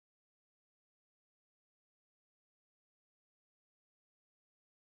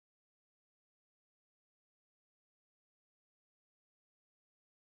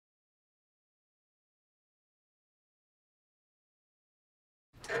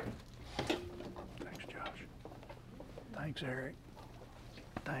Thanks, Eric.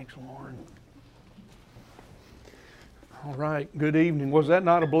 Thanks, Lauren. All right, good evening. Was that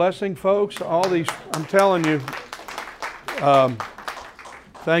not a blessing, folks? All these, I'm telling you,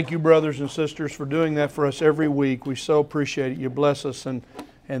 thank you, brothers and sisters, for doing that for us every week. We so appreciate it. You bless us, and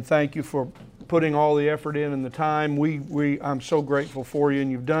thank you for putting all the effort in and the time. I'm so grateful for you,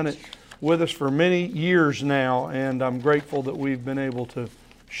 and you've done it with us for many years now, and I'm grateful that we've been able to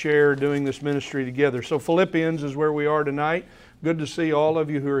share doing this ministry together. So Philippians is where we are tonight. Good to see all of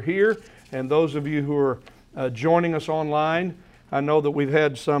you who are here, and those of you who are joining us online. I know that we've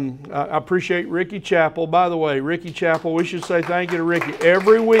had some, I appreciate Ricky Chappell. By the way, Ricky Chappell, we should say thank you to Ricky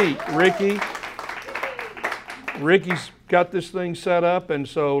every week. Ricky's got this thing set up, and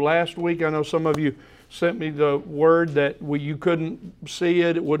so last week I know some of you sent me the word that you couldn't see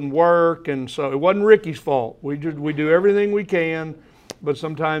it, it wouldn't work, and so it wasn't Ricky's fault. We do everything we can, but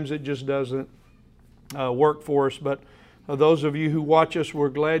sometimes it just doesn't work for us. But those of you who watch us, we're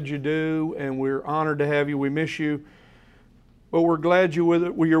glad you do, and we're honored to have you. We miss you, but we're glad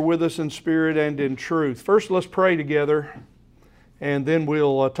you're with us in spirit and in truth. First, let's pray together, and then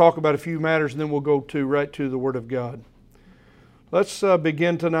we'll talk about a few matters, and then we'll go right to the Word of God. Let's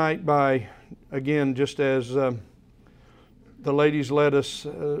begin tonight by, again, just as the ladies led us,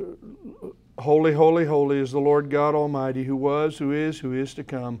 holy, holy, holy is the Lord God Almighty, who was, who is to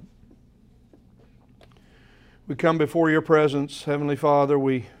come. We come before your presence, Heavenly Father.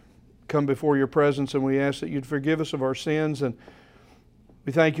 We come before your presence, and we ask that you'd forgive us of our sins, and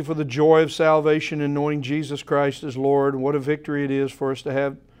we thank you for the joy of salvation in knowing Jesus Christ as Lord, and what a victory it is for us to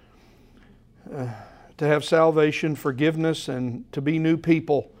have salvation, forgiveness, and to be new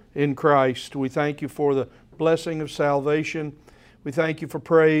people in Christ. We thank you for the blessing of salvation. We thank you for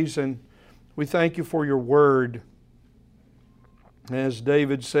praise, and we thank you for your word. As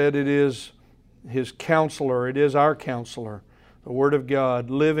David said, it is his counselor, it is our counselor, the Word of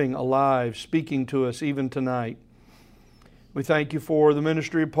God, living, alive, speaking to us even tonight. We thank you for the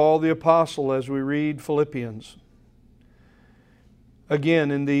ministry of Paul the Apostle as we read Philippians.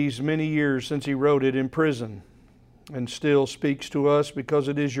 Again, in these many years since he wrote it in prison, and still speaks to us because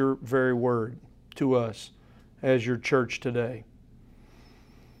it is your very word to us as your church today.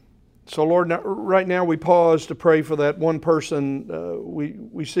 So Lord, right now we pause to pray for that one person.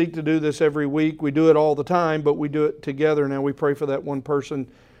 We seek to do this every week. We do it all the time, but we do it together. Now we pray for that one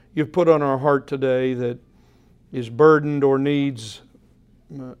person you've put on our heart today that is burdened or needs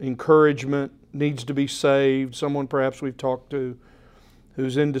encouragement, needs to be saved. Someone perhaps we've talked to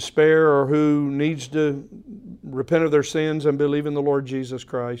who's in despair or who needs to repent of their sins and believe in the Lord Jesus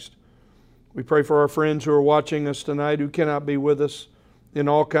Christ. We pray for our friends who are watching us tonight who cannot be with us in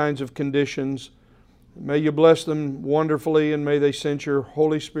all kinds of conditions. May you bless them wonderfully, and may they sense your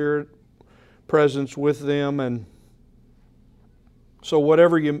Holy Spirit presence with them. And so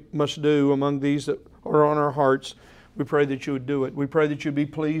whatever you must do among these that are on our hearts, we pray that you would do it. We pray that you be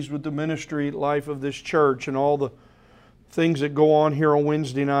pleased with the ministry life of this church and all the things that go on here on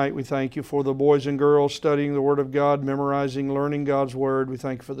Wednesday night. We thank you for the boys and girls studying the Word of God, memorizing, learning God's Word. We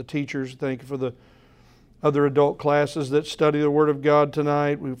thank you for the teachers. We thank you for the other adult classes that study the Word of God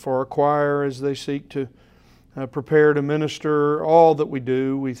tonight, for our choir as they seek to prepare to minister, all that we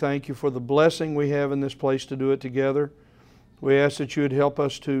do. We thank you for the blessing we have in this place to do it together. We ask that you would help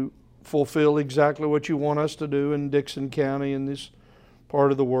us to fulfill exactly what you want us to do in Dixon County, in this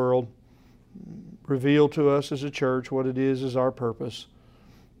part of the world. Reveal to us as a church what it is our purpose.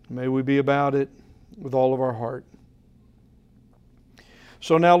 May we be about it with all of our heart.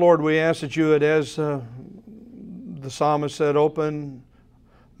 So now, Lord, we ask that you would, as the psalmist said, open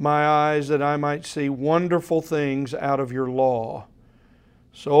my eyes that I might see wonderful things out of your law.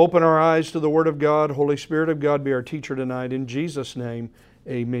 So open our eyes to the Word of God. Holy Spirit of God, be our teacher tonight. In Jesus' name,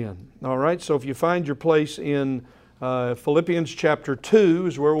 amen. All right, so if you find your place in Philippians chapter 2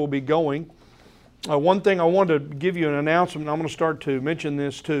 is where we'll be going. One thing I want to give you an announcement. I'm going to start to mention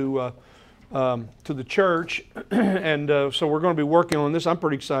this to the church, and so we're going to be working on this. I'm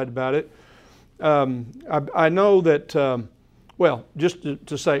pretty excited about it. I know that, well, just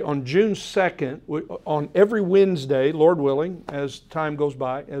to say, on June 2nd, on every Wednesday, Lord willing, as time goes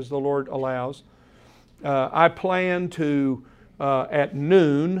by, as the Lord allows, I plan to, at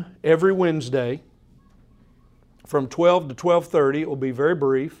noon every Wednesday, from 12 to 12:30, it will be very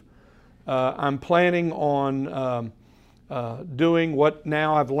brief. I'm planning on doing what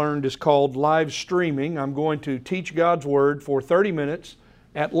now I've learned is called live streaming. I'm going to teach God's Word for 30 minutes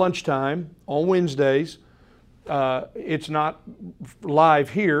at lunchtime on Wednesdays. It's not live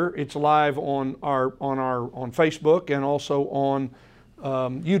here. It's live on Facebook and also on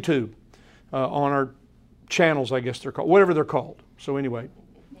YouTube, on our channels, I guess they're called, whatever they're called. So anyway,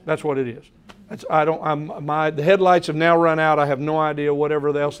 that's what it is. The headlights have now run out. I have no idea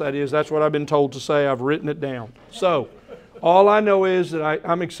whatever else that is. That's what I've been told to say. I've written it down. So all I know is that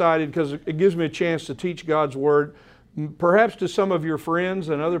I'm excited because it gives me a chance to teach God's Word, perhaps to some of your friends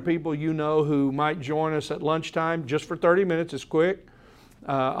and other people you know who might join us at lunchtime, just for 30 minutes. It's quick.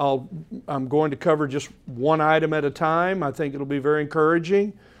 I'm going to cover just one item at a time. I think it'll be very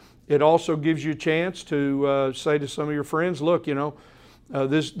encouraging. It also gives you a chance to say to some of your friends, look,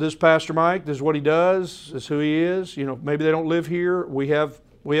 this Pastor Mike, this is what he does, this is who he is. Maybe they don't live here. We have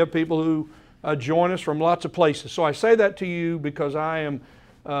people who join us from lots of places. So I say that to you because I am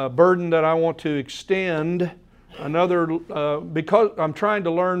burdened that I want to extend another, because I'm trying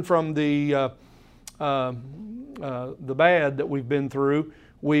to learn from the bad that we've been through.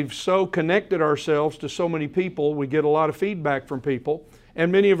 We've so connected ourselves to so many people. We get a lot of feedback from people. And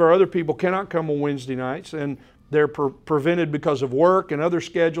many of our other people cannot come on Wednesday nights, and they're prevented because of work and other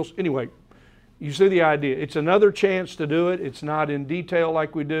schedules. Anyway, you see the idea. It's another chance to do it. It's not in detail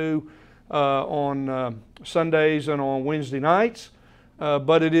like we do on Sundays and on Wednesday nights,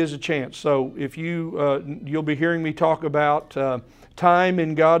 but it is a chance. So if you'll be hearing me talk about time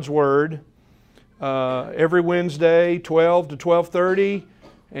in God's Word every Wednesday, 12 to 12:30.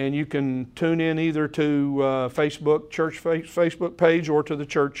 And you can tune in either to Facebook, church Facebook page, or to the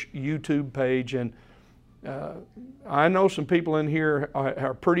church YouTube page. And I know some people in here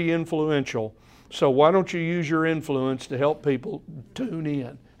are pretty influential. So why don't you use your influence to help people tune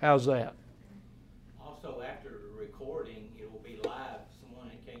in? How's that? Also, after recording, it will be live. Someone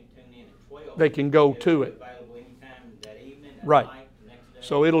that can't tune in at 12. They can go to it. Available anytime that evening, that right. night, the next day.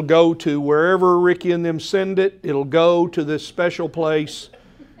 So it'll go to wherever Ricky and them send it. It'll go to this special place.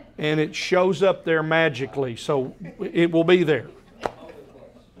 And it shows up there magically, so it will be there.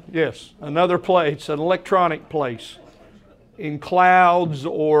 Yes, another place, an electronic place, in clouds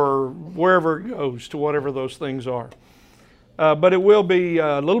or wherever it goes, to whatever those things are. But it will be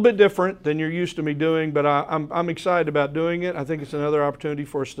a little bit different than you're used to me doing, but I'm excited about doing it. I think it's another opportunity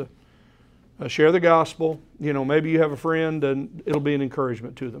for us to share the gospel. Maybe you have a friend, and it'll be an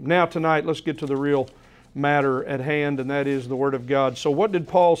encouragement to them. Now tonight, let's get to the real matter at hand, and that is the Word of God. So what did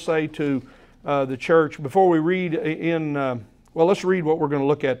Paul say to the church? Before we read let's read what we're going to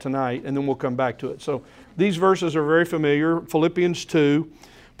look at tonight, and then we'll come back to it. So these verses are very familiar. Philippians 2,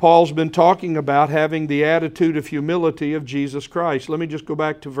 Paul's been talking about having the attitude of humility of Jesus Christ. Let me just go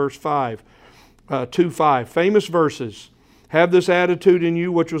back to verse 5, 2:5. Famous verses. Have this attitude in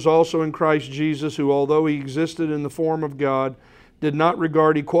you which was also in Christ Jesus, who although he existed in the form of God, did not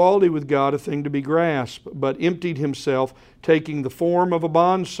regard equality with God a thing to be grasped, but emptied himself, taking the form of a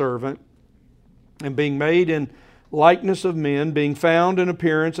bondservant, and being made in likeness of men, being found in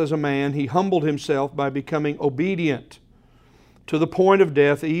appearance as a man, he humbled himself by becoming obedient to the point of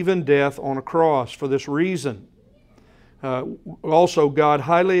death, even death on a cross. For this reason, also God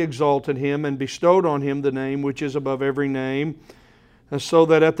highly exalted him and bestowed on him the name which is above every name, so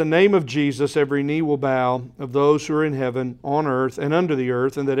that at the name of Jesus every knee will bow, of those who are in heaven, on earth, and under the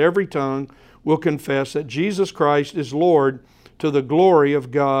earth, and that every tongue will confess that Jesus Christ is Lord, to the glory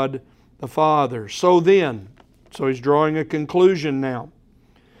of God the Father. So then, so he's drawing a conclusion now.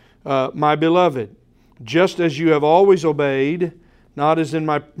 My beloved, just as you have always obeyed, not as in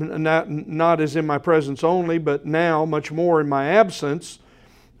my presence only, but now much more in my absence,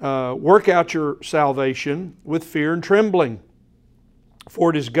 work out your salvation with fear and trembling.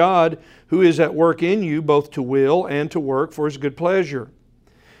 For it is God who is at work in you, both to will and to work for his good pleasure.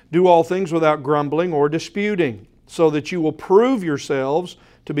 Do all things without grumbling or disputing, so that you will prove yourselves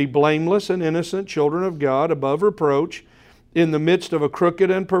to be blameless and innocent children of God, above reproach, in the midst of a crooked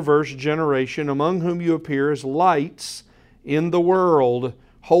and perverse generation, among whom you appear as lights in the world,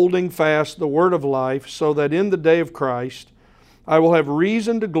 holding fast the word of life, so that in the day of Christ I will have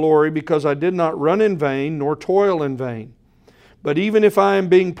reason to glory, because I did not run in vain, nor toil in vain. But even if I am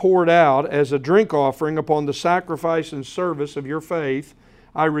being poured out as a drink offering upon the sacrifice and service of your faith,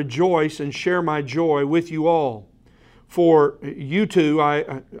 I rejoice and share my joy with you all. For you too,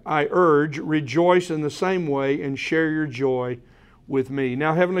 I urge, rejoice in the same way and share your joy with me.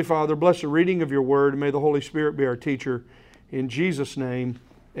 Now, Heavenly Father, bless the reading of your word, and may the Holy Spirit be our teacher. In Jesus' name,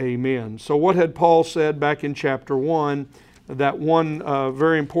 amen. So what had Paul said back in chapter 1? That one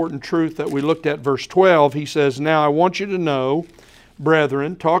very important truth that we looked at, verse 12, he says, now I want you to know,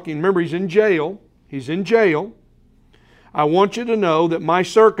 brethren, remember he's in jail. I want you to know that my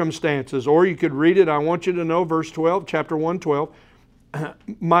circumstances, or you could read it, I want you to know, verse 12, chapter 1, 12,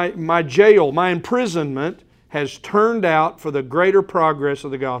 my jail, my imprisonment has turned out for the greater progress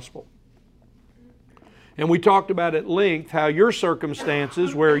of the gospel. And we talked about at length how your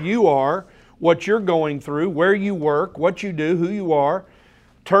circumstances, where you are, what you're going through, where you work, what you do, who you are,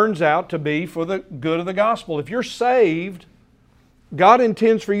 turns out to be for the good of the gospel. If you're saved, God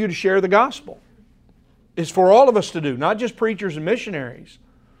intends for you to share the gospel. It's for all of us to do, not just preachers and missionaries.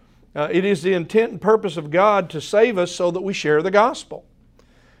 It is the intent and purpose of God to save us so that we share the gospel.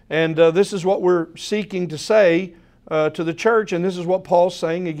 And this is what we're seeking to say to the church, and this is what Paul's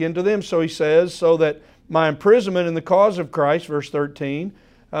saying again to them. So he says, so that my imprisonment in the cause of Christ, verse 13,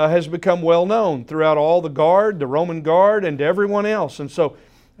 has become well known throughout all the guard, the Roman guard, and to everyone else. And so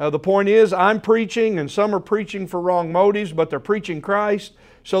the point is, I'm preaching, and some are preaching for wrong motives, but they're preaching Christ.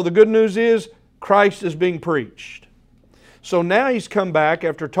 So the good news is, Christ is being preached. So now he's come back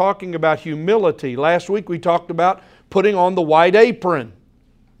after talking about humility. Last week we talked about putting on the white apron.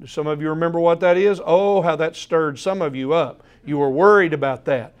 Do some of you remember what that is? Oh, how that stirred some of you up. You were worried about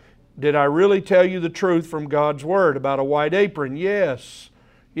that. Did I really tell you the truth from God's Word about a white apron? Yes.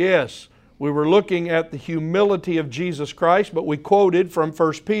 Yes. We were looking at the humility of Jesus Christ, but we quoted from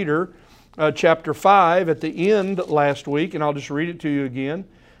 1 Peter chapter 5 at the end last week, and I'll just read it to you again.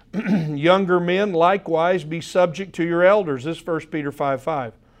 Younger men likewise be subject to your elders. This is 1 Peter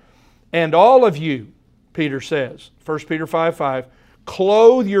 5:5. And all of you, Peter says, 1 Peter 5:5,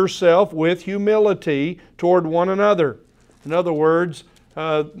 clothe yourself with humility toward one another. In other words,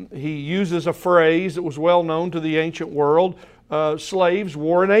 he uses a phrase that was well known to the ancient world. Slaves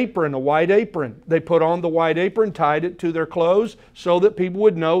wore an apron, a white apron. They put on the white apron, tied it to their clothes so that people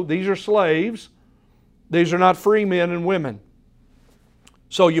would know these are slaves. These are not free men and women.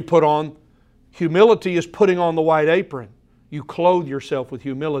 So you put on, humility is putting on the white apron. You clothe yourself with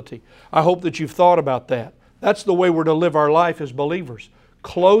humility. I hope that you've thought about that. That's the way we're to live our life as believers.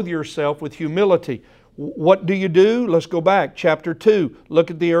 Clothe yourself with humility. What do you do? Let's go back. Chapter 2. Look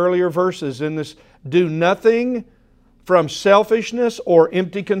at the earlier verses in this. Do nothing from selfishness or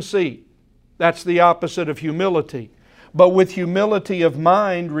empty conceit. That's the opposite of humility. But with humility of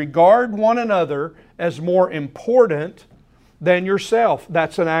mind, regard one another as more important than yourself.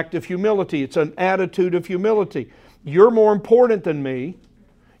 That's an act of humility. It's an attitude of humility. You're more important than me.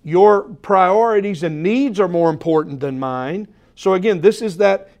 Your priorities and needs are more important than mine. So again, this is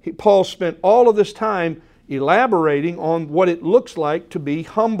that Paul spent all of this time elaborating on what it looks like to be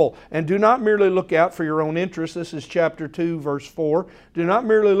humble. And do not merely look out for your own interests. This is chapter 2, verse 4. Do not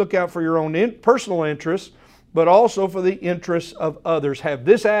merely look out for your own personal interests, but also for the interests of others. Have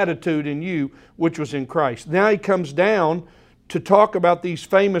this attitude in you, which was in Christ. Now he comes down to talk about these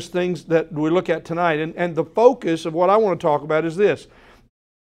famous things that we look at tonight. And the focus of what I want to talk about is this.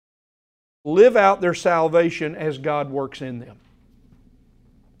 Live out their salvation as God works in them.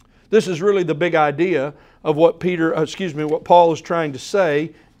 This is really the big idea of what what Paul is trying to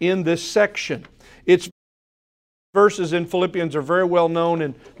say in this section. Its verses in Philippians are very well known,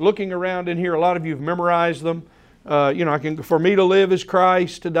 and looking around in here, a lot of you have memorized them. For me to live is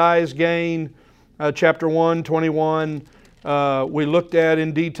Christ, to die is gain. Chapter 1, 21. We looked at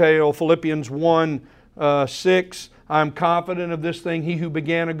in detail Philippians 1, 6. I'm confident of this thing. He who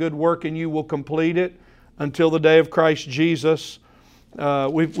began a good work in you will complete it until the day of Christ Jesus.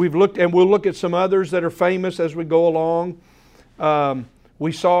 We've looked, and we'll look at some others that are famous as we go along.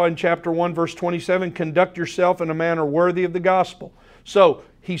 We saw in chapter 1, verse 27, conduct yourself in a manner worthy of the gospel. So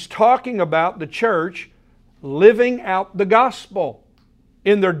he's talking about the church living out the gospel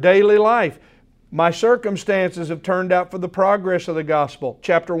in their daily life. My circumstances have turned out for the progress of the gospel.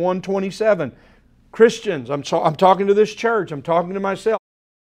 Chapter 127. Christians, I'm talking to this church, I'm talking to myself.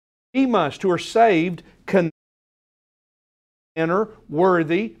 We must, who are saved, manner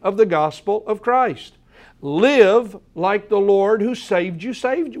worthy of the gospel of Christ. Live like the Lord who saved you.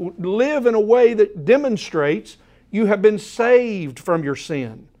 Live in a way that demonstrates you have been saved from your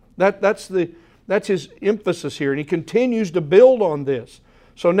sin. That's his emphasis here, and he continues to build on this.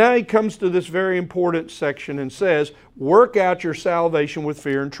 So now he comes to this very important section and says, work out your salvation with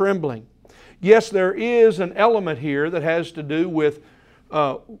fear and trembling. Yes, there is an element here that has to do with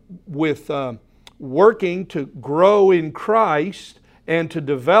working to grow in Christ and to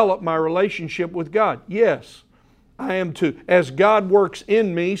develop my relationship with God. Yes, I am to. As God works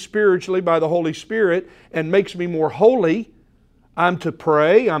in me spiritually by the Holy Spirit and makes me more holy, I'm to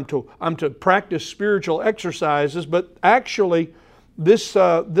pray, I'm to practice spiritual exercises, but actually this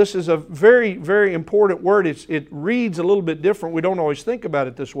is a very, very important word. It reads a little bit different. We don't always think about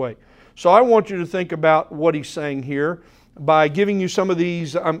it this way. So I want you to think about what he's saying here by giving you some of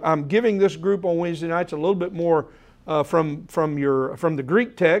these. I'm giving this group on Wednesday nights a little bit more from the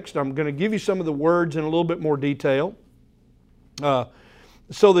Greek text. I'm going to give you some of the words in a little bit more detail.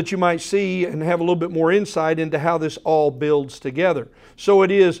 so that you might see and have a little bit more insight into how this all builds together. So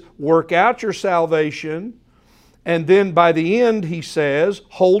it is work out your salvation, and then by the end he says,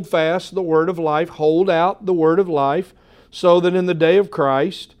 hold fast the word of life, hold out the word of life, so that in the day of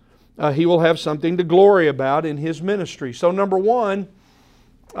Christ he will have something to glory about in his ministry. So number one,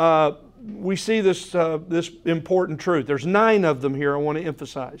 we see this important truth. There's 9 of them here I want to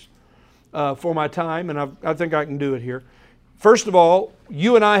emphasize for my time, and I think I can do it here. First of all,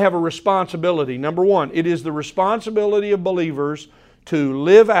 you and I have a responsibility. Number one, it is the responsibility of believers to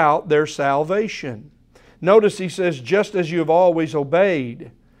live out their salvation. Notice he says, just as you have always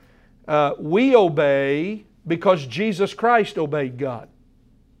obeyed. We obey because Jesus Christ obeyed God.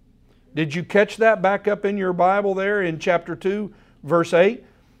 Did you catch that back up in your Bible there in chapter 2, verse 8?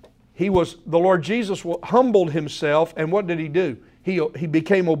 The Lord Jesus humbled Himself, and what did He do? He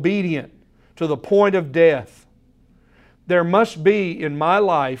became obedient to the point of death. There must be in my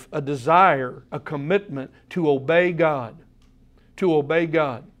life a desire, a commitment to obey God. To obey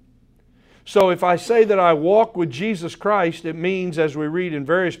God. So if I say that I walk with Jesus Christ, it means, as we read in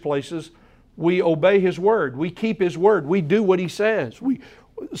various places, we obey His Word. We keep His Word. We do what He says.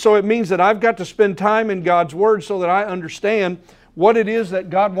 So it means that I've got to spend time in God's Word so that I understand what it is that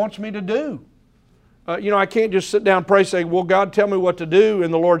God wants me to do. I can't just sit down and pray, say, well, God, tell me what to do.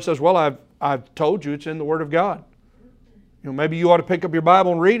 And the Lord says, well, I've told you it's in the Word of God. Maybe you ought to pick up your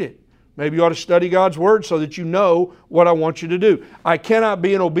Bible and read it. Maybe you ought to study God's Word so that you know what I want you to do. I cannot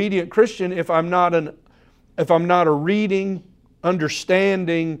be an obedient Christian if I'm not a reading,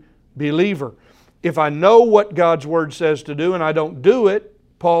 understanding believer. If I know what God's Word says to do and I don't do it,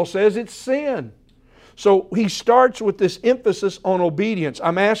 Paul says it's sin. So he starts with this emphasis on obedience.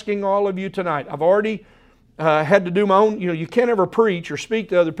 I'm asking all of you tonight. I've already had to do my own, you can't ever preach or speak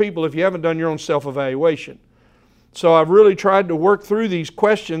to other people if you haven't done your own self-evaluation. So I've really tried to work through these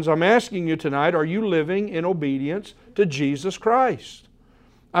questions. I'm asking you tonight, are you living in obedience to Jesus Christ?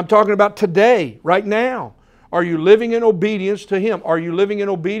 I'm talking about today, right now. Are you living in obedience to Him? Are you living in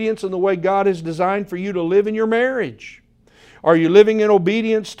obedience in the way God has designed for you to live in your marriage? Are you living in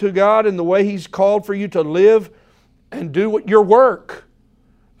obedience to God in the way He's called for you to live and do your work?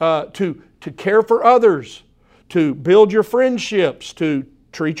 To care for others, to build your friendships, to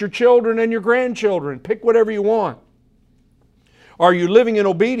treat your children and your grandchildren. Pick whatever you want. Are you living in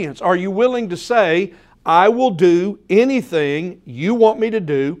obedience? Are you willing to say, I will do anything you want me to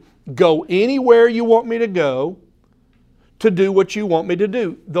do, go anywhere you want me to go, to do what you want me to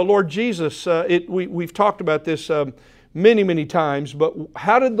do? The Lord Jesus, we've talked about this many, many times, but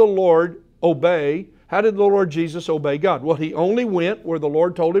how did the Lord obey? How did the Lord Jesus obey God? Well, He only went where the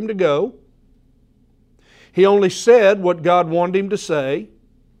Lord told Him to go. He only said what God wanted Him to say.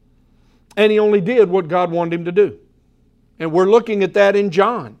 And He only did what God wanted Him to do. And we're looking at that in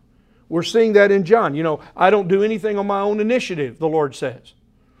John. We're seeing that in John. I don't do anything on my own initiative, the Lord says.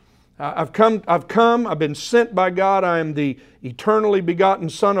 I've been sent by God. I am the eternally begotten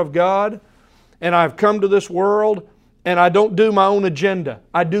Son of God. And I've come to this world, and I don't do my own agenda.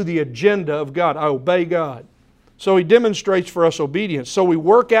 I do the agenda of God. I obey God. So He demonstrates for us obedience. So we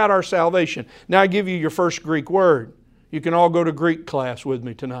work out our salvation. Now I give you your first Greek word. You can all go to Greek class with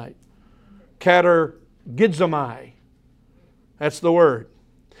me tonight. Katergizomai. That's the word.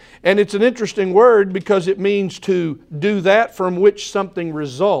 And it's an interesting word because it means to do that from which something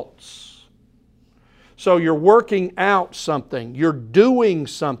results. So you're working out something. You're doing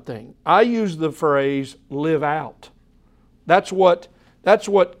something. I use the phrase live out. That's what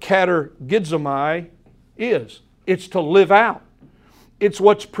katergizomai is. It's to live out. It's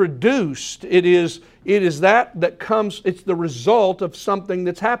what's produced. It is that comes, it's the result of something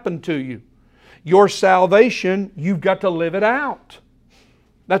that's happened to you. Your salvation, you've got to live it out.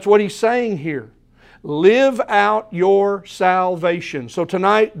 That's what he's saying here. Live out your salvation. So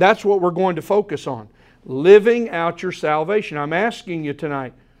tonight, that's what we're going to focus on. Living out your salvation. I'm asking you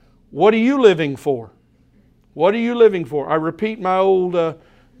tonight, what are you living for? What are you living for? I repeat my old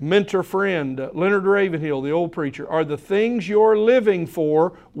mentor friend, Leonard Ravenhill, the old preacher. Are the things you're living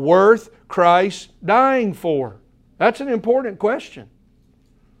for worth Christ dying for? That's an important question.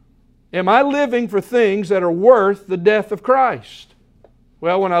 Am I living for things that are worth the death of Christ?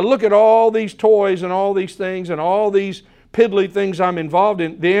 Well, when I look at all these toys and all these things and all these piddly things I'm involved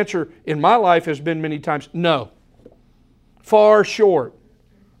in, the answer in my life has been many times, no. Far short.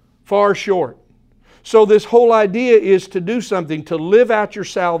 Far short. So this whole idea is to do something, to live out your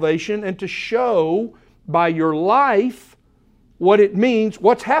salvation and to show by your life what it means,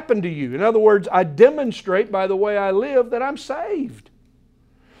 what's happened to you. In other words, I demonstrate by the way I live that I'm saved.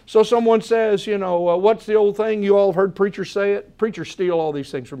 So someone says, what's the old thing? You all have heard preachers say it. Preachers steal all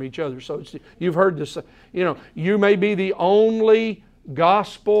these things from each other. So you've heard this. You may be the only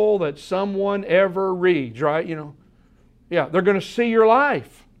gospel that someone ever reads, right? Yeah, they're going to see your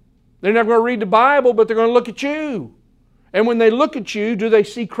life. They're not going to read the Bible, but they're going to look at you. And when they look at you, do they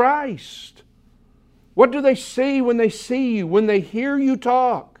see Christ? What do they see when they see you? When they hear you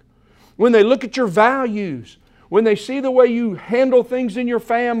talk? When they look at your values? When they see the way you handle things in your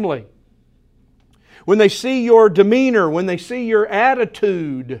family? When they see your demeanor? When they see your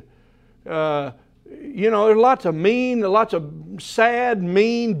attitude? There's lots of sad,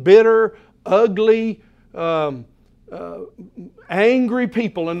 mean, bitter, ugly, angry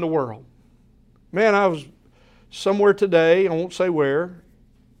people in the world. Man, I was somewhere today, I won't say where.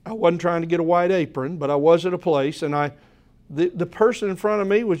 I wasn't trying to get a white apron, but I was at a place, and the person in front of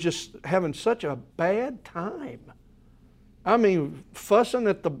me was just having such a bad time. I mean, fussing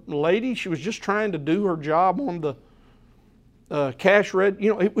at the lady. She was just trying to do her job on the cash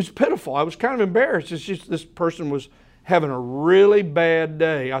register. It was pitiful. I was kind of embarrassed. It's just this person was having a really bad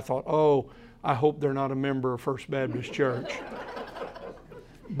day. I thought, oh, I hope they're not a member of First Baptist Church.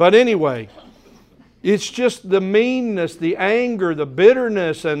 But anyway, it's just the meanness, the anger, the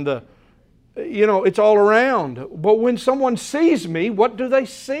bitterness, and it's all around. But when someone sees me, what do they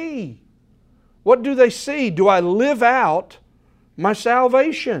see? What do they see? Do I live out my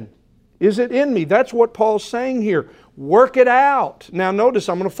salvation? Is it in me? That's what Paul's saying here. Work it out. Now notice,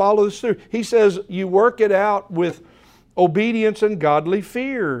 I'm going to follow this through. He says you work it out with obedience and godly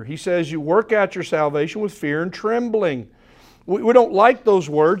fear. He says you work out your salvation with fear and trembling. We don't like those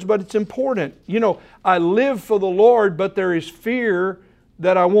words, but it's important. I live for the Lord, but there is fear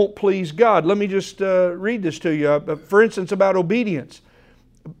that I won't please God. Let me just read this to you. For instance, about obedience.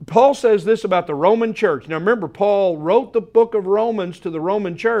 Paul says this about the Roman church. Now remember, Paul wrote the book of Romans to the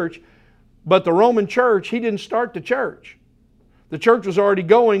Roman church, but the Roman church, he didn't start the church. The church was already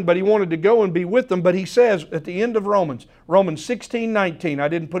going, but he wanted to go and be with them. But he says at the end of Romans 16:19, I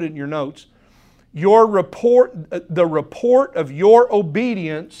didn't put it in your notes, the report of your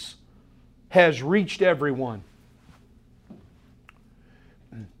obedience has reached everyone.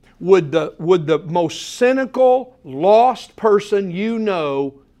 Would the most cynical, lost person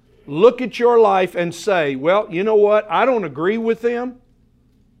look at your life and say, well, you know what? I don't agree with them,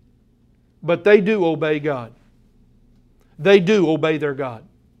 but they do obey God. They do obey their God.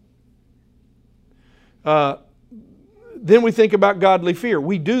 Then we think about godly fear.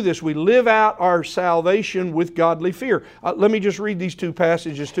 We do this. We live out our salvation with godly fear. Let me just read these two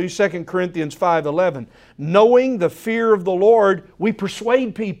passages to you. 2 Corinthians 5:11. Knowing the fear of the Lord, we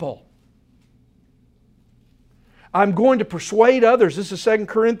persuade people. I'm going to persuade others. This is 2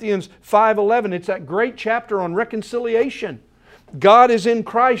 Corinthians 5:11. It's that great chapter on reconciliation. God is in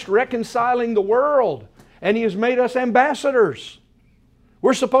Christ reconciling the world, and He has made us ambassadors.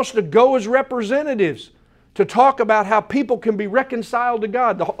 We're supposed to go as representatives to talk about how people can be reconciled to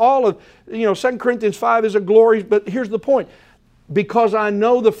God. All of 2 Corinthians 5 is a glory, but here's the point. Because I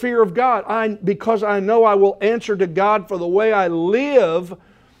know the fear of God, because I know I will answer to God for the way I live,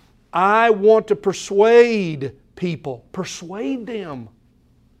 I want to persuade people. Persuade them.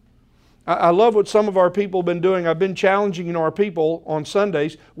 I love what some of our people have been doing. I've been challenging our people on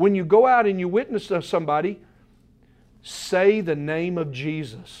Sundays. When you go out and you witness to somebody, say the name of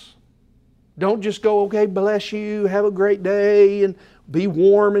Jesus. Don't just go, okay, bless you, have a great day, and be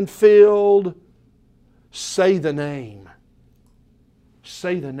warm and filled. Say the name.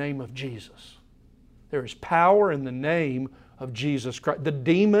 Say the name of Jesus. There is power in the name of Jesus Christ. The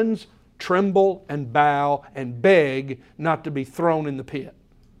demons tremble and bow and beg not to be thrown in the pit.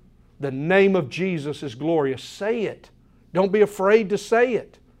 The name of Jesus is glorious. Say it. Don't be afraid to say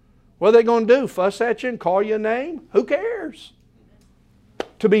it. What are they going to do? Fuss at you and call you a name? Who cares?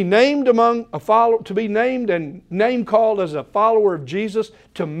 To be named among a follower, to be named and name called as a follower of Jesus,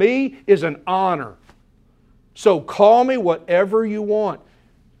 to me is an honor. So call me whatever you want.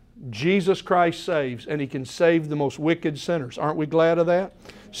 Jesus Christ saves, and He can save the most wicked sinners. Aren't we glad of that?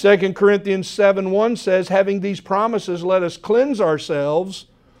 2 Corinthians 7:1 says, having these promises, let us cleanse ourselves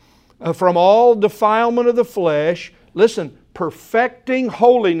from all defilement of the flesh. Listen, perfecting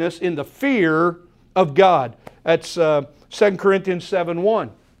holiness in the fear of God. That's 2 Corinthians 7:1.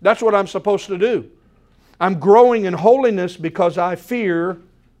 That's what I'm supposed to do. I'm growing in holiness because I fear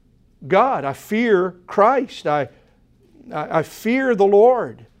God. I fear Christ. I fear the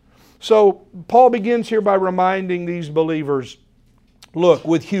Lord. So Paul begins here by reminding these believers, look,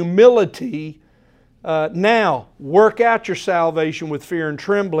 with humility, Now, work out your salvation with fear and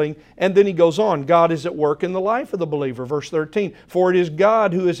trembling. And then he goes on, God is at work in the life of the believer. Verse 13, for it is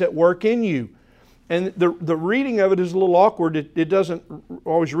God who is at work in you. And the reading of it is a little awkward. It doesn't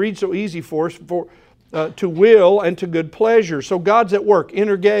always read so easy for us. To will and to good pleasure. So God's at work.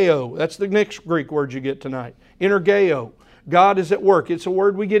 Energeo. That's the next Greek word you get tonight. Energeo. God is at work. It's a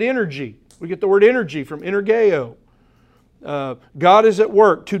word we get energy. We get the word energy from energeo. God is at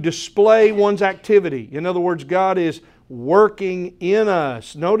work to display one's activity. In other words, God is working in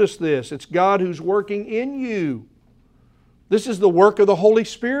us. Notice this. It's God who's working in you. This is the work of the Holy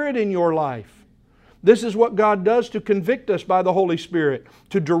Spirit in your life. This is what God does to convict us by the Holy Spirit,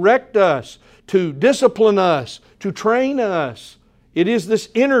 to direct us, to discipline us, to train us. It is this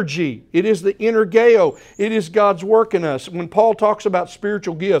energy. It is the energeo. It is God's work in us. When Paul talks about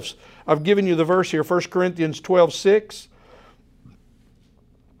spiritual gifts, I've given you the verse here, 1 Corinthians 12:6.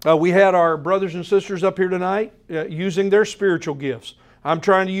 We had our brothers and sisters up here tonight using their spiritual gifts. I'm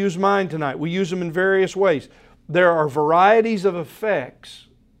trying to use mine tonight. We use them in various ways. There are varieties of effects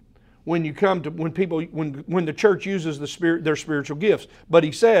when the church uses their spiritual gifts. But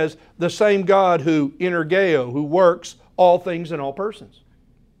he says, the same God who energeo, who works all things in all persons.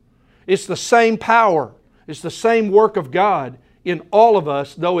 It's the same power. It's the same work of God in all of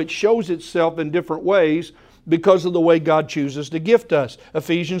us, though it shows itself in different ways because of the way God chooses to gift us.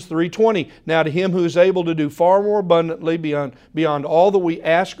 Ephesians 3:20, now to Him who is able to do far more abundantly beyond all that we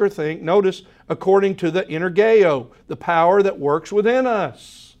ask or think, notice, according to the energeo, the power that works within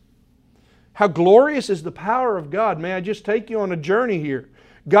us. How glorious is the power of God. May I just take you on a journey here.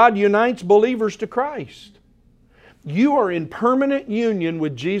 God unites believers to Christ. You are in permanent union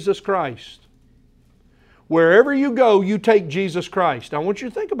with Jesus Christ. Wherever you go, you take Jesus Christ. I want you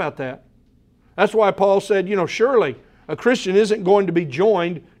to think about that. That's why Paul said, surely a Christian isn't going to be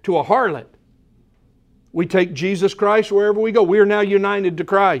joined to a harlot. We take Jesus Christ wherever we go. We are now united to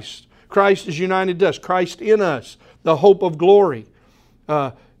Christ. Christ is united to us. Christ in us, the hope of glory.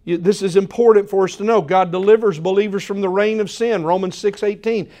 This is important for us to know. God delivers believers from the reign of sin. Romans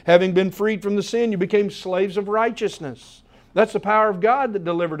 6:18. Having been freed from the sin, you became slaves of righteousness. That's the power of God that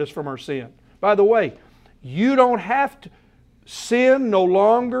delivered us from our sin. By the way, you don't have to sin no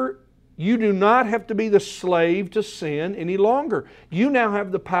longer. You do not have to be the slave to sin any longer. You now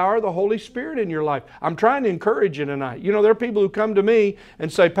have the power of the Holy Spirit in your life. I'm trying to encourage you tonight. There are people who come to me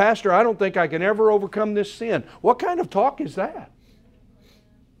and say, Pastor, I don't think I can ever overcome this sin. What kind of talk is that?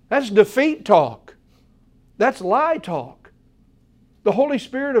 That's defeat talk. That's lie talk. The Holy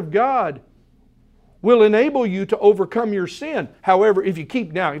Spirit of God will enable you to overcome your sin. However, if you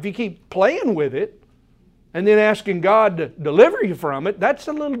keep playing with it and then asking God to deliver you from it, that's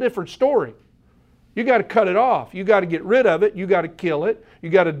a little different story. You got to cut it off. You got to get rid of it. You got to kill it. You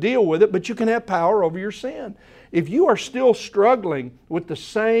got to deal with it, but you can have power over your sin. If you are still struggling with the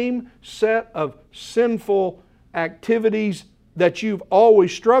same set of sinful activities that you've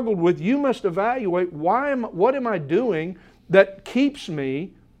always struggled with, you must evaluate what am I doing that keeps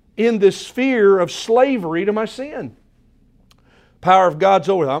me in this sphere of slavery to my sin. Power of God's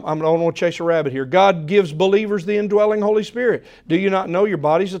over. I don't want to chase a rabbit here. God gives believers the indwelling Holy Spirit. Do you not know your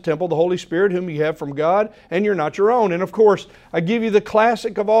body's a temple of the Holy Spirit whom you have from God, and you're not your own? And of course, I give you the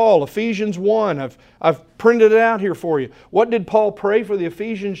classic of all, Ephesians 1. I've printed it out here for you. What did Paul pray for the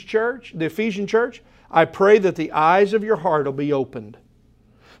Ephesian church? I pray that the eyes of your heart will be opened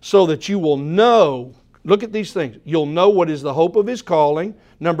so that you will know, look at these things, you'll know what is the hope of His calling.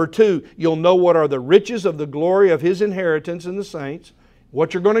 Number 2, you'll know what are the riches of the glory of His inheritance in the saints,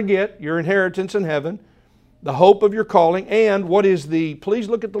 what you're going to get, your inheritance in heaven, the hope of your calling, and what is please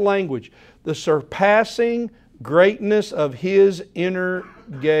look at the language, the surpassing greatness of His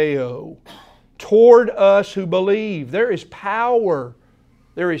energeo toward us who believe. There is power.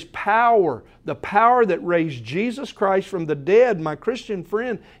 There is power. The power that raised Jesus Christ from the dead, my Christian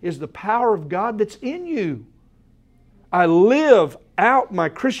friend, is the power of God that's in you. I live out my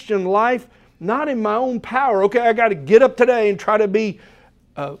Christian life not in my own power. Okay, I got to get up today and try to be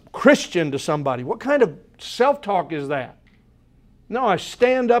a Christian to somebody. What kind of self-talk is that? No, I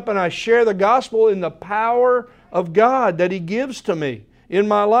stand up and I share the gospel in the power of God that He gives to me in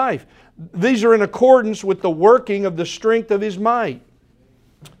my life. These are in accordance with the working of the strength of His might.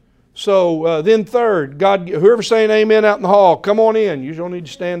 So then third, God, whoever's saying amen out in the hall, come on in. You don't need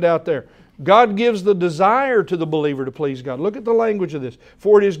to stand out there. God gives the desire to the believer to please God. Look at the language of this.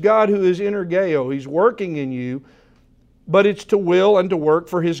 For it is God who is energeo. He's working in you, but it's to will and to work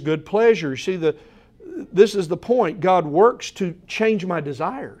for His good pleasure. See, this is the point. God works to change my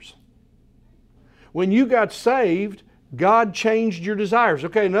desires. When you got saved, God changed your desires.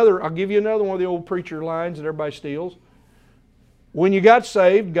 Okay, I'll give you another one of the old preacher lines that everybody steals. When you got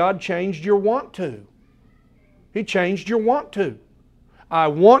saved, God changed your want to. He changed your want to. I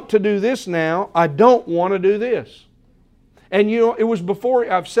want to do this now. I don't want to do this. And you know, it was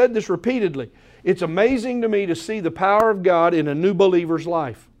before, I've said this repeatedly. It's amazing to me to see the power of God in a new believer's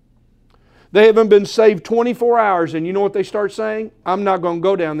life. They haven't been saved 24 hours, and you know what they start saying? I'm not going to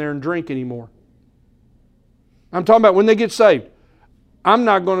go down there and drink anymore. I'm talking about when they get saved. I'm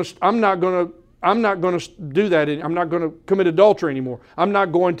not going to do that. I'm not going to commit adultery anymore. I'm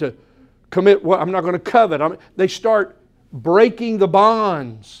not going to I'm not going to covet. They start breaking the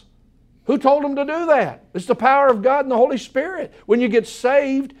bonds. Who told them to do that? It's the power of God and the Holy Spirit. When you get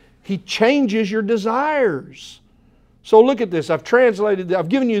saved, He changes your desires. So look at this. I've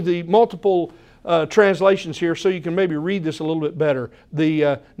given you the multiple translations here so you can maybe read this a little bit better.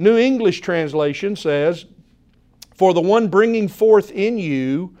 The New English translation says, "For the one bringing forth in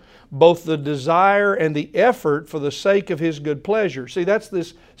you both the desire and the effort for the sake of His good pleasure." See, that's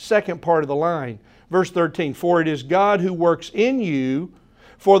this second part of the line. Verse 13, "For it is God who works in you,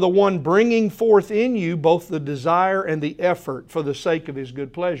 for the one bringing forth in you both the desire and the effort for the sake of His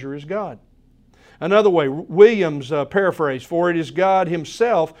good pleasure is God." Another way, Williams paraphrase, "For it is God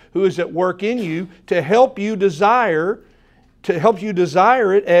Himself who is at work in you to help you desire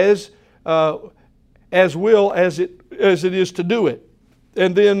it as well as it is to do it."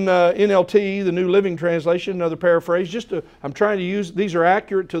 And then NLT, the New Living Translation, another paraphrase. I'm trying to use, these are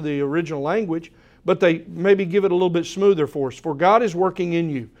accurate to the original language, but they maybe give it a little bit smoother for us. "For God is working in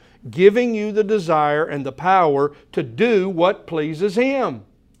you, giving you the desire and the power to do what pleases Him."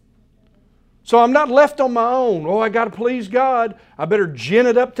 So I'm not left on my own. Oh, I got to please God. I better gin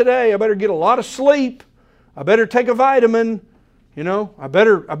it up today. I better get a lot of sleep. I better take a vitamin. You know, I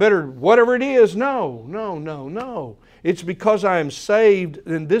better, whatever it is. No. It's because I am saved,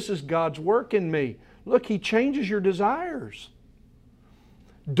 and this is God's work in me. Look, He changes your desires.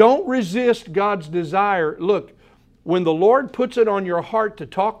 Don't resist God's desire. Look, when the Lord puts it on your heart to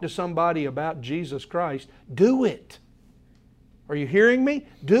talk to somebody about Jesus Christ, do it. Are you hearing me?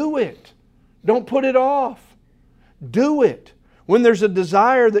 Do it. Don't put it off. Do it. When there's a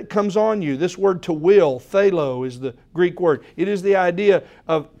desire that comes on you, this word to will, thelo, is the Greek word. It is the idea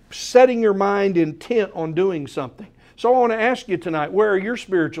of setting your mind intent on doing something. So I want to ask you tonight, where are your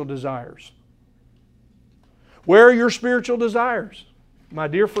spiritual desires? Where are your spiritual desires, my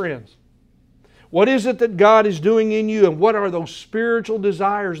dear friends? What is it that God is doing in you, and what are those spiritual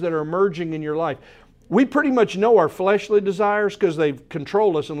desires that are emerging in your life? We pretty much know our fleshly desires because they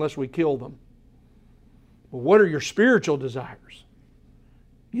control us unless we kill them. Well, what are your spiritual desires?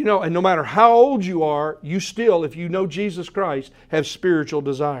 You know, and no matter how old you are, you still, if you know Jesus Christ, have spiritual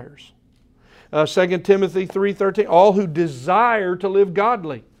desires. 2 Timothy 3:13, "All who desire to live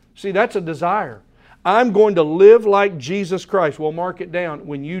godly." See, that's a desire. I'm going to live like Jesus Christ. Well, mark it down.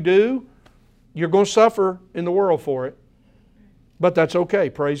 When you do, you're going to suffer in the world for it. But that's okay,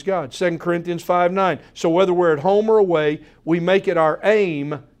 praise God. 2 Corinthians 5:9, "So whether we're at home or away, we make it our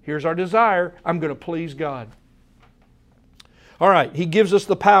aim," here's our desire, "I'm going to please God." All right, He gives us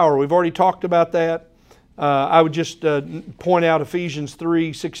the power. We've already talked about that. I would just point out Ephesians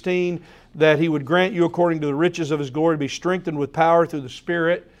 3:16, that He would grant you according to the riches of His glory to be strengthened with power through the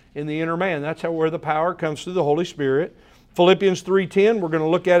Spirit in the inner man. That's where the power comes through the Holy Spirit. Philippians 3:10, we're going to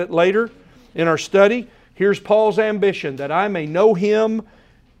look at it later in our study. Here's Paul's ambition, that I may know Him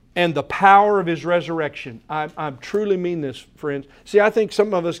and the power of His resurrection. I truly mean this, friends. See, I think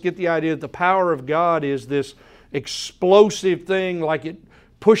some of us get the idea that the power of God is this explosive thing, like it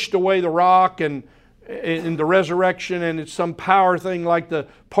pushed away the rock and in the resurrection, and it's some power thing like the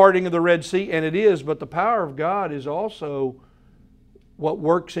parting of the Red Sea, and it is, but the power of God is also what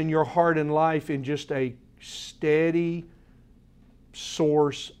works in your heart and life in just a steady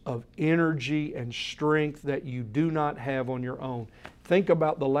source of energy and strength that you do not have on your own. Think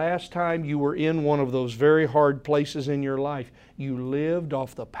about the last time you were in one of those very hard places in your life. You lived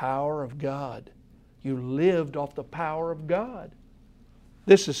off the power of God. You lived off the power of God.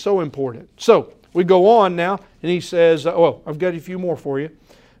 This is so important. So, we go on now, and he says, I've got a few more for you.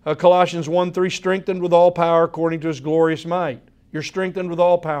 Colossians 1:3, "Strengthened with all power according to His glorious might." You're strengthened with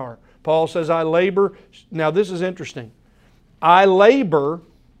all power. Paul says, "I labor." Now, this is interesting. "I labor,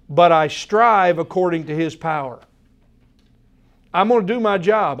 but I strive according to His power." I'm going to do my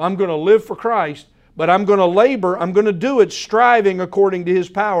job. I'm going to live for Christ, but I'm going to labor. I'm going to do it striving according to His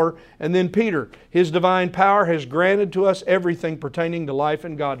power. And then Peter, "His divine power has granted to us everything pertaining to life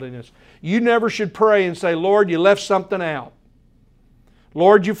and godliness." You never should pray and say, "Lord, you left something out.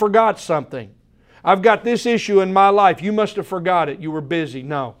 Lord, you forgot something. I've got this issue in my life. You must have forgot it. You were busy.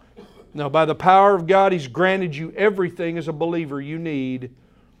 No. No, by the power of God, He's granted you everything as a believer you need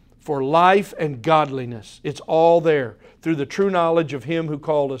for life and godliness. It's all there through the true knowledge of Him who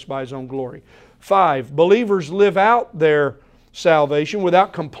called us by His own glory. 5, believers live out their salvation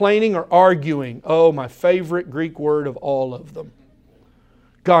without complaining or arguing. Oh, my favorite Greek word of all of them.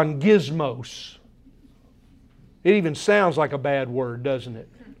 Gongismos. It even sounds like a bad word, doesn't it?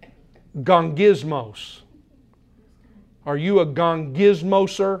 Gongismos. Are you a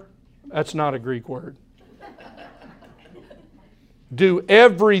gongismoser? That's not a Greek word. Do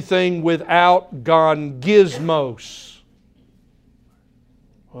everything without gongismos.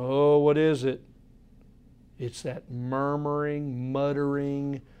 Oh, what is it? It's that murmuring,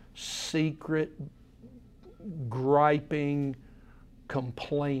 muttering, secret, griping,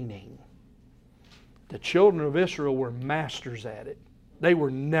 complaining. The children of Israel were masters at it. They were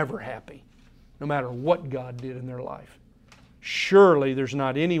never happy, no matter what God did in their life. Surely there's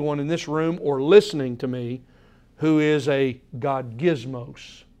not anyone in this room or listening to me who is a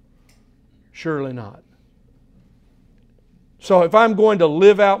gongismos. Surely not. So if I'm going to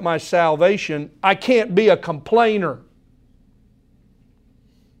live out my salvation, I can't be a complainer.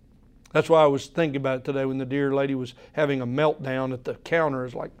 That's why I was thinking about it today when the dear lady was having a meltdown at the counter.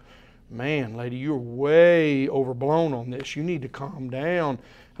 It's like, man, lady, you're way overblown on this. You need to calm down.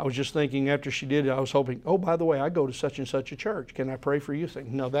 I was just thinking after she did it, I was hoping, oh, by the way, I go to such and such a church. Can I pray for you? Think,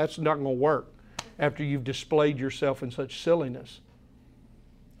 no, that's not going to work after you've displayed yourself in such silliness.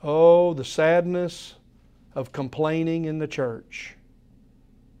 Oh, the sadness of complaining in the church.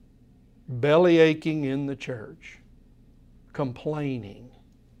 Belly aching in the church. Complaining.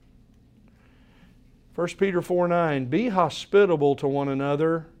 1 Peter 4:9, be hospitable to one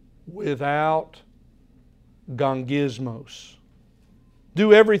another without gongismos.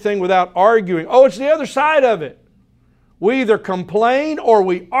 Do everything without arguing. Oh, it's the other side of it. We either complain or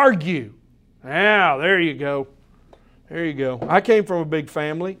we argue. Now, there you go. There you go. I came from a big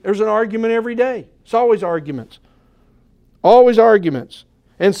family. There's an argument every day. It's always arguments. Always arguments.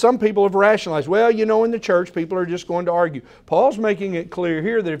 And some people have rationalized, well, you know, in the church, people are just going to argue. Paul's making it clear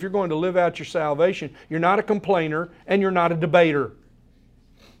here that if you're going to live out your salvation, you're not a complainer and you're not a debater.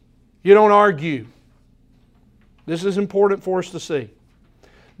 You don't argue. This is important for us to see.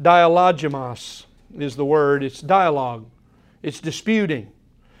 Dialogimos is the word. It's dialogue. It's disputing.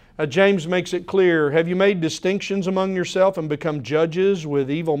 James makes it clear, have you made distinctions among yourself and become judges with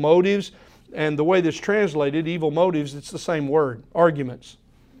evil motives? And the way that's translated, evil motives, it's the same word, arguments.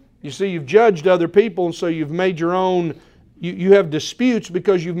 You see, you've judged other people, and so you've made your own, you have disputes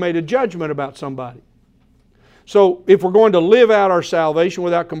because you've made a judgment about somebody. So if we're going to live out our salvation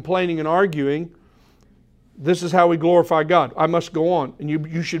without complaining and arguing, this is how we glorify God. I must go on, and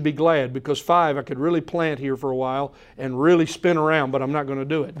you should be glad, because 5, I could really plant here for a while and really spin around, but I'm not going to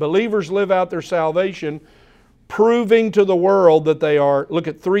do it. Believers live out their salvation proving to the world that they are, look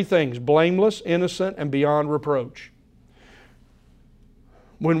at 3 things, blameless, innocent, and beyond reproach.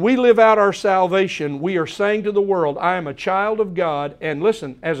 When we live out our salvation, we are saying to the world, I am a child of God, and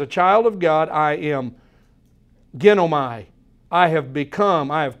listen, as a child of God, I am genomai. I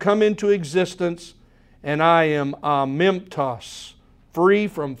have come into existence, and I am amemptos, free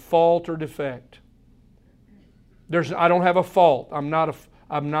from fault or defect. I don't have a fault. I'm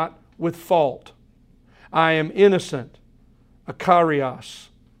not with fault. I am innocent, akarios,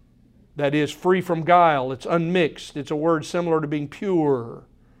 that is free from guile. It's unmixed. It's a word similar to being pure.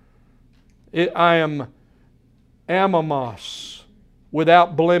 I am amamos,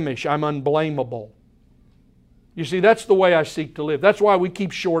 without blemish. I'm unblameable. You see, that's the way I seek to live. That's why we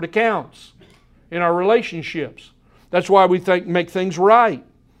keep short accounts in our relationships. That's why we make things right.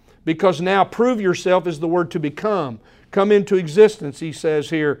 Because now prove yourself is the word to become. Come into existence, he says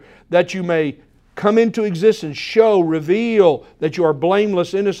here, that you may come into existence, show, reveal that you are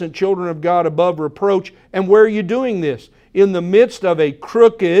blameless, innocent children of God above reproach. And where are you doing this? In the midst of a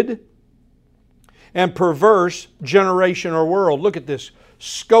crooked and perverse generation or world. Look at this.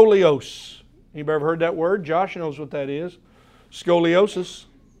 Scolios. Anybody ever heard that word? Josh knows what that is. Scoliosis.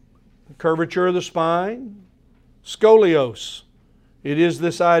 Curvature of the spine. Scolios. It is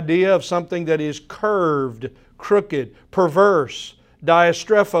this idea of something that is curved, crooked, perverse.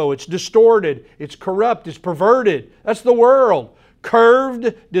 Diastrepho. It's distorted. It's corrupt. It's perverted. That's the world.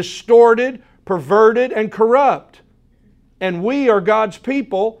 Curved, distorted, perverted, and corrupt. And we are God's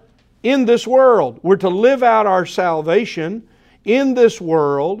people in this world. We're to live out our salvation in this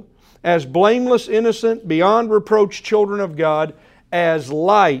world as blameless, innocent, beyond reproach children of God, as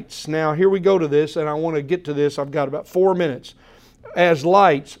lights. Now here we go to this, and I want to get to this. I've got about 4 minutes. as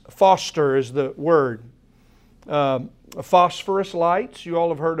lights. Phosphor is the word. Phosphorus lights. You all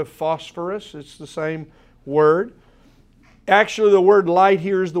have heard of phosphorus. It's the same word. Actually, the word light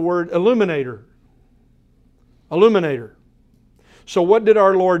here is the word illuminator. Illuminator. So what did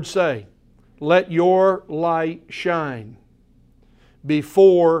our Lord say? Let your light shine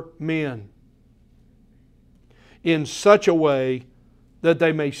before men in such a way that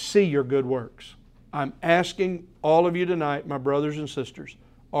they may see your good works. I'm asking all of you tonight, my brothers and sisters,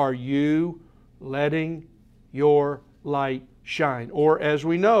 are you letting your light shine? Or as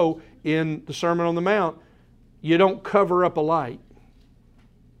we know in the Sermon on the Mount, you don't cover up a light.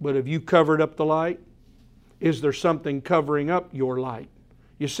 But have you covered up the light? Is there something covering up your light?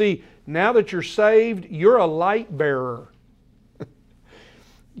 You see, now that you're saved, you're a light bearer.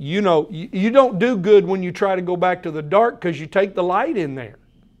 You know, you don't do good when you try to go back to the dark because you take the light in there.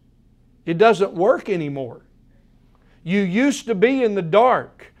 It doesn't work anymore. You used to be in the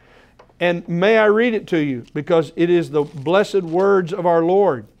dark. And may I read it to you because it is the blessed words of our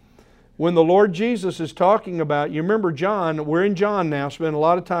Lord. When the Lord Jesus is talking about, you remember John, we're in John now, spend a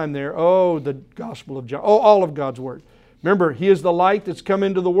lot of time there. Oh, the Gospel of John. Oh, all of God's Word. Remember, He is the light that's come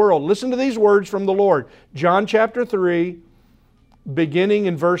into the world. Listen to these words from the Lord. John chapter 3, beginning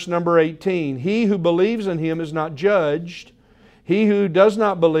in verse number 18. He who believes in Him is not judged. He who does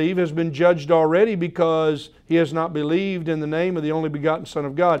not believe has been judged already because he has not believed in the name of the only begotten Son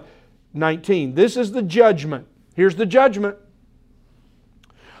of God. 19. This is the judgment. Here's the judgment.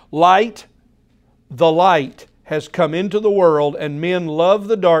 Light, the light has come into the world, and men love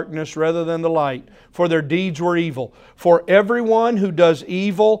the darkness rather than the light, for their deeds were evil. For everyone who does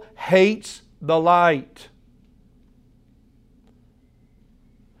evil hates the light,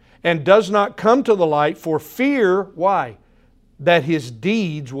 and does not come to the light for fear, why? That his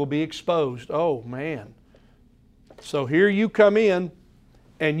deeds will be exposed. Oh man. So here you come in,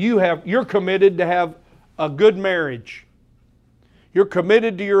 and you're committed to have a good marriage. You're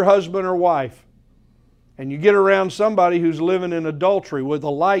committed to your husband or wife. And you get around somebody who's living in adultery with a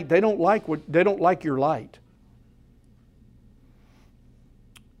light, they don't like your light.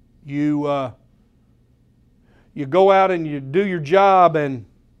 You go out and you do your job and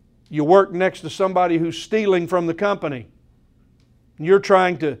you work next to somebody who's stealing from the company. And you're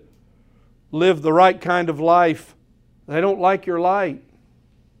trying to live the right kind of life. They don't like your light.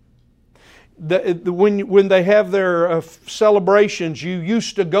 When they have their celebrations, you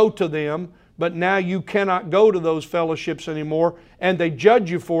used to go to them, but now you cannot go to those fellowships anymore, and they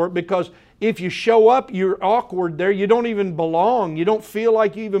judge you for it because if you show up, you're awkward there. You don't even belong. You don't feel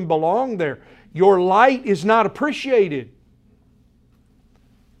like you even belong there. Your light is not appreciated.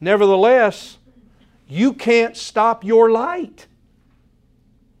 Nevertheless, you can't stop your light.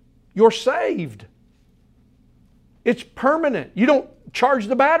 You're saved. It's permanent. You don't charge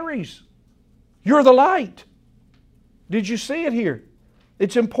the batteries. You're the light. Did you see it here?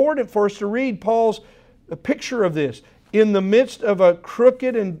 It's important for us to read Paul's picture of this. In the midst of a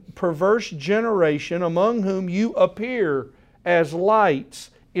crooked and perverse generation, among whom you appear as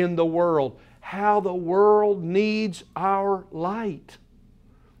lights in the world. How the world needs our light.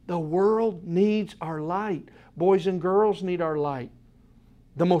 The world needs our light. Boys and girls need our light.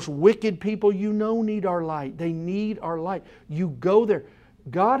 The most wicked people you know need our light. They need our light. You go there.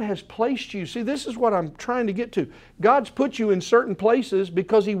 God has placed you. See, this is what I'm trying to get to. God's put you in certain places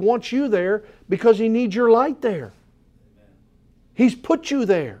because He wants you there, because He needs your light there. He's put you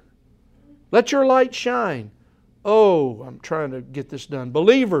there. Let your light shine. Oh, I'm trying to get this done.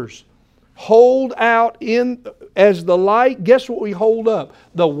 Believers, hold out in as the light. Guess what we hold up?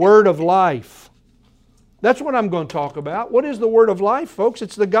 The Word of life. That's what I'm going to talk about. What is the Word of life, folks?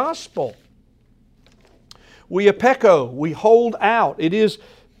 It's the gospel. We apeko, we hold out. It is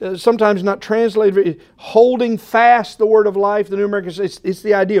sometimes not translated. Holding fast the Word of life, the New American says, it's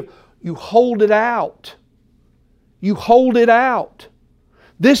the idea of you hold it out. You hold it out.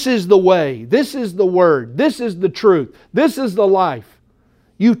 This is the way. This is the Word. This is the truth. This is the life.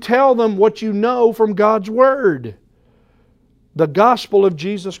 You tell them what you know from God's Word. The gospel of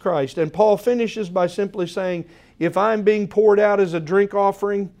Jesus Christ. And Paul finishes by simply saying, if I'm being poured out as a drink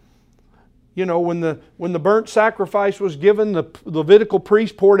offering, you know, when the burnt sacrifice was given, the Levitical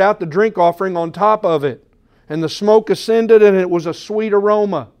priest poured out the drink offering on top of it. And the smoke ascended and it was a sweet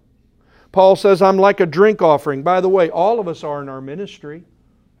aroma. Paul says, I'm like a drink offering. By the way, all of us are in our ministry.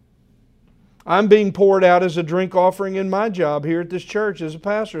 I'm being poured out as a drink offering in my job here at this church as a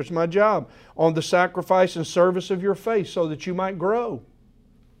pastor. It's my job on the sacrifice and service of your faith so that you might grow.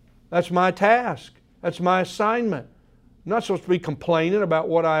 That's my task. That's my assignment. I'm not supposed to be complaining about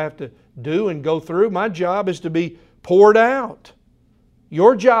what I have to do and go through. My job is to be poured out.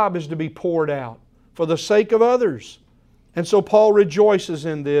 Your job is to be poured out for the sake of others. And so Paul rejoices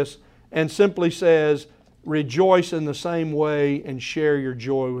in this and simply says, rejoice in the same way and share your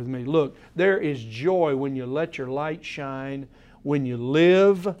joy with me. Look, there is joy when you let your light shine, when you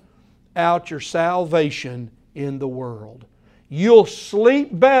live out your salvation in the world. You'll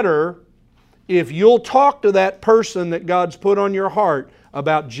sleep better if you'll talk to that person that God's put on your heart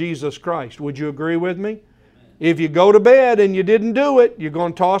about Jesus Christ. Would you agree with me? If you go to bed and you didn't do it, you're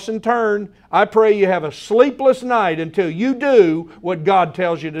going to toss and turn. I pray you have a sleepless night until you do what God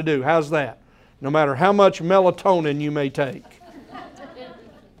tells you to do. How's that? No matter how much melatonin you may take.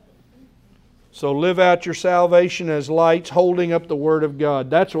 So live out your salvation as lights holding up the Word of God.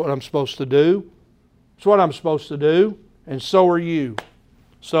 That's what I'm supposed to do. That's what I'm supposed to do. And so are you.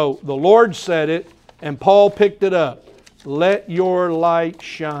 So the Lord said it and Paul picked it up. Let your light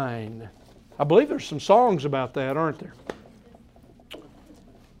shine. I believe there's some songs about that, aren't there?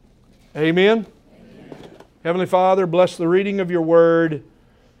 Amen? Amen. Heavenly Father, bless the reading of your Word.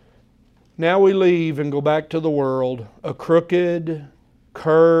 Now we leave and go back to the world, a crooked,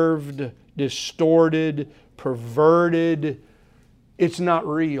 curved, distorted, perverted. It's not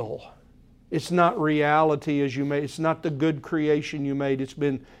real. It's not reality as you made. It's not the good creation you made. It's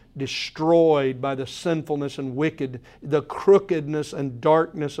been destroyed by the sinfulness and wicked, the crookedness and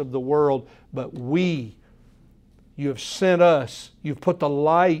darkness of the world. But you have sent us. You've put the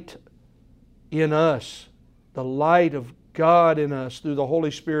light in us, the light of God in us through the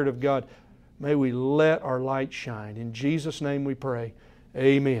Holy Spirit of God. May we let our light shine. In Jesus' name we pray.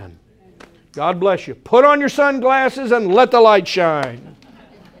 Amen. God bless you. Put on your sunglasses and let the light shine.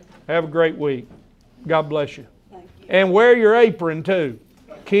 Have a great week. God bless you. And wear your apron too.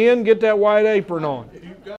 Ken, get that white apron on.